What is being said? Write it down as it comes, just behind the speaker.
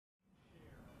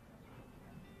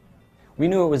We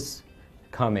knew it was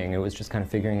coming. It was just kind of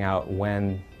figuring out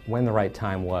when the right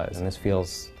time was, and this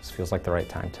feels like the right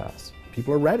time to us.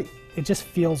 People are ready. It just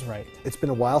feels right. It's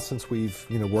been a while since we've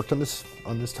worked on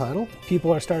this title.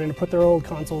 People are starting to put their old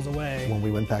consoles away. When we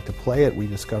went back to play it, we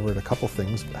discovered a couple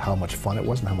things, how much fun it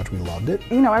was and how much we loved it.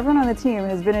 You know, everyone on the team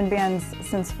has been in bands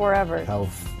since forever. How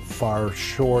far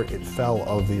short it fell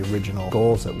of the original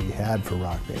goals that we had for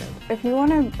Rock Band. If you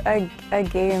want a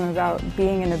game about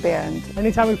being in a band.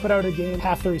 Anytime we put out a game,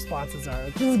 half the responses are,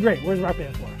 this is great, where's Rock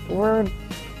Band for? We're,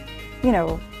 you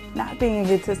know, not being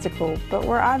egotistical, but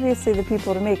we're obviously the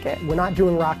people to make it. We're not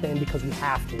doing Rock Band because we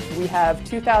have to. We have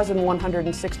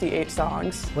 2,168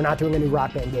 songs. We're not doing a new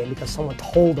Rock Band game because someone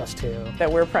told us to.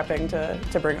 That we're prepping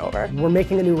to bring over. We're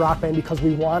making a new Rock Band because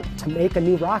we want to make a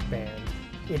new Rock Band.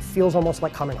 It feels almost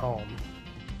like coming home.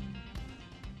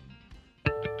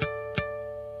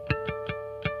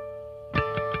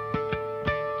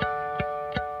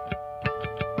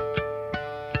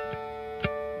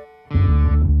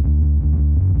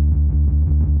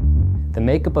 The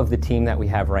makeup of the team that we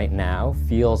have right now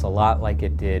feels a lot like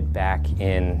it did back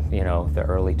in, the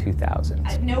early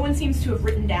 2000s. No one seems to have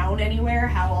written down anywhere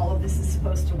how all of this is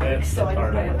supposed to work, so I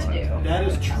don't know what to do. That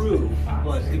is true,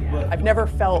 but I've never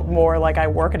felt more like I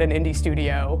work at an indie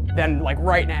studio than like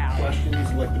right now.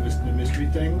 Questions like the mystery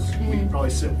things, we can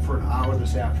probably sit for an hour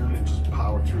this afternoon and just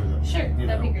power through them. Sure,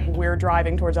 that'd be great. We're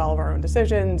driving towards all of our own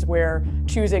decisions. We're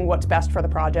choosing what's best for the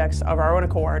projects of our own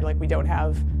accord. Like, we don't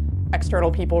have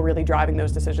external people really driving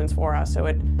those decisions for us. So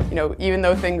it, even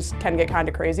though things can get kind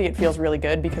of crazy, it feels really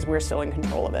good because we're still in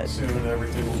control of it. Soon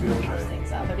everything will be okay.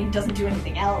 Things up. I mean, it doesn't do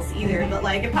anything else either, but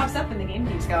like it pops up and the game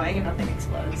keeps going and nothing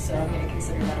explodes. So I'm going to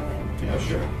consider that a win. Yeah,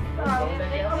 sure.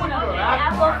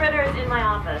 Apple fritter is in my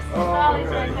office. Oh,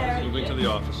 okay. Moving to the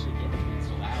office.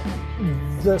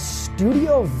 The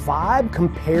studio vibe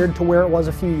compared to where it was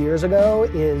a few years ago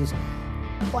is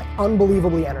like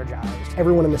unbelievably energized.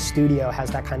 Everyone in the studio has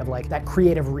that kind of like that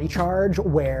creative recharge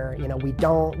where,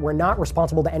 we're not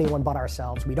responsible to anyone but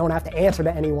ourselves. We don't have to answer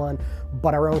to anyone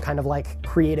but our own kind of like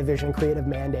creative vision, creative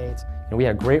mandates. We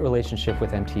had a great relationship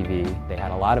with MTV. They had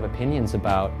a lot of opinions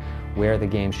about where the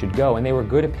game should go, and they were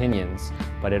good opinions,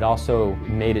 but it also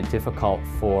made it difficult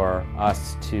for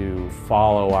us to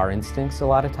follow our instincts a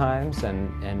lot of times,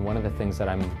 and one of the things that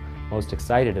I'm most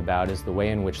excited about is the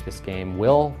way in which this game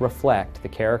will reflect the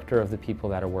character of the people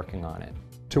that are working on it.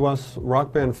 To us,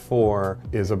 Rock Band 4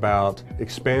 is about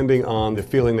expanding on the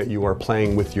feeling that you are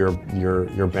playing with your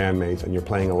bandmates and you're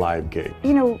playing a live gig.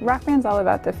 Rock Band's all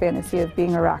about the fantasy of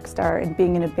being a rock star and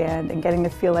being in a band and getting to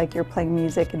feel like you're playing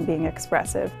music and being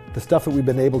expressive. The stuff that we've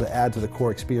been able to add to the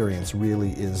core experience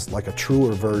really is like a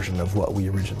truer version of what we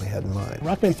originally had in mind.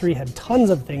 Rock Band 3 had tons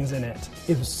of things in it.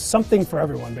 It was something for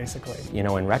everyone, basically. In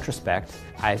retrospect,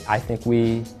 I think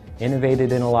we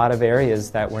innovated in a lot of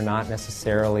areas that were not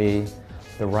necessarily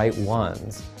the right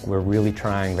ones. We're really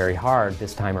trying very hard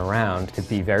this time around to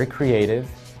be very creative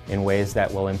in ways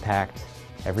that will impact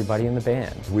everybody in the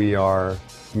band. We are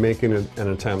making an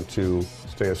attempt to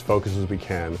stay as focused as we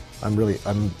can.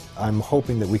 I'm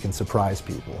hoping that we can surprise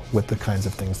people with the kinds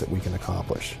of things that we can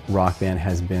accomplish. Rock Band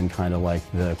has been kind of like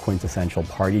the quintessential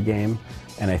party game,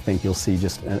 and I think you'll see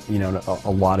just a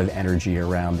lot of energy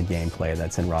around the gameplay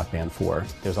that's in Rock Band 4.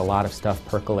 There's a lot of stuff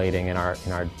percolating in our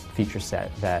feature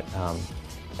set that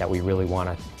we really want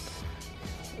to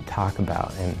talk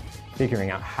about, and figuring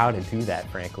out how to do that,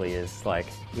 frankly, is like,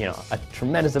 a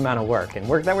tremendous amount of work, and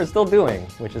work that we're still doing,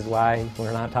 which is why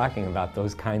we're not talking about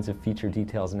those kinds of feature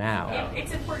details now.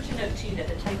 It's important to note, too, that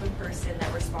the type of person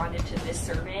that responded to this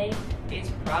survey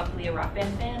is probably a Rock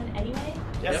Band fan anyway.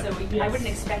 Yep. So I wouldn't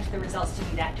expect the results to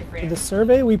be that different. The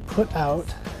survey we put out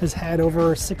has had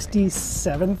over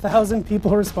 67,000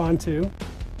 people respond to.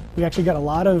 We actually got a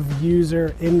lot of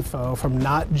user info from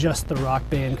not just the Rock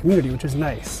Band community, which is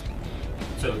nice.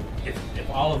 So if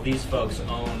all of these folks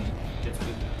own,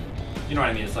 you know what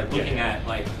I mean? It's like looking at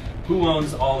like who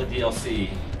owns all the DLC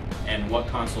and what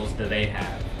consoles do they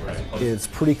have. Right. It's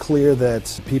pretty clear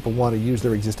that people want to use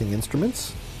their existing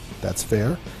instruments. That's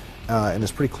fair. And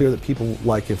it's pretty clear that people,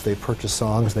 like, if they purchase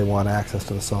songs, they want access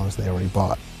to the songs they already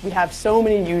bought. We have so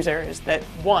many users that,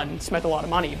 one, spent a lot of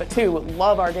money, but two,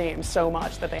 love our games so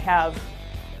much that they have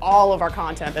all of our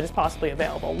content that is possibly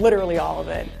available, literally all of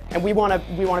it, and we want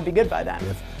to be good by them. We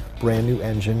have a brand new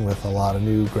engine with a lot of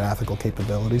new graphical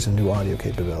capabilities and new audio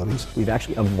capabilities. We've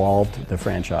actually evolved the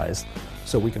franchise.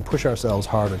 So we can push ourselves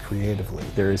harder creatively.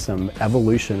 There is some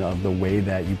evolution of the way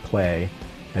that you play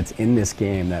that's in this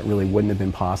game that really wouldn't have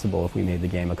been possible if we made the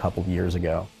game a couple of years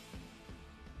ago.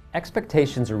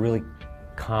 Expectations are really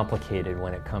complicated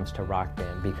when it comes to Rock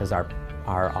Band because our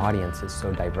our audience is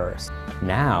so diverse.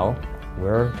 Now,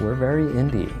 we're very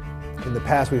indie. In the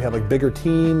past, we've had like bigger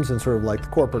teams and sort of like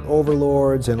corporate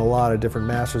overlords and a lot of different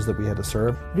masters that we had to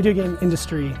serve. Video game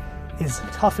industry is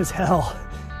tough as hell.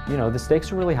 You know, the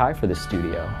stakes are really high for this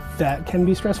studio. That can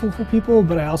be stressful for people,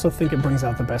 but I also think it brings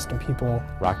out the best in people.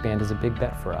 Rock Band is a big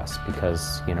bet for us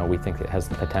because, you know, we think it has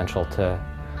the potential to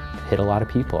hit a lot of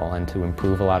people and to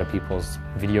improve a lot of people's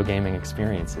video gaming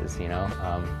experiences, you know.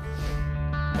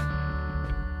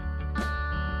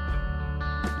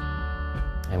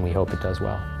 And we hope it does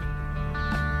well.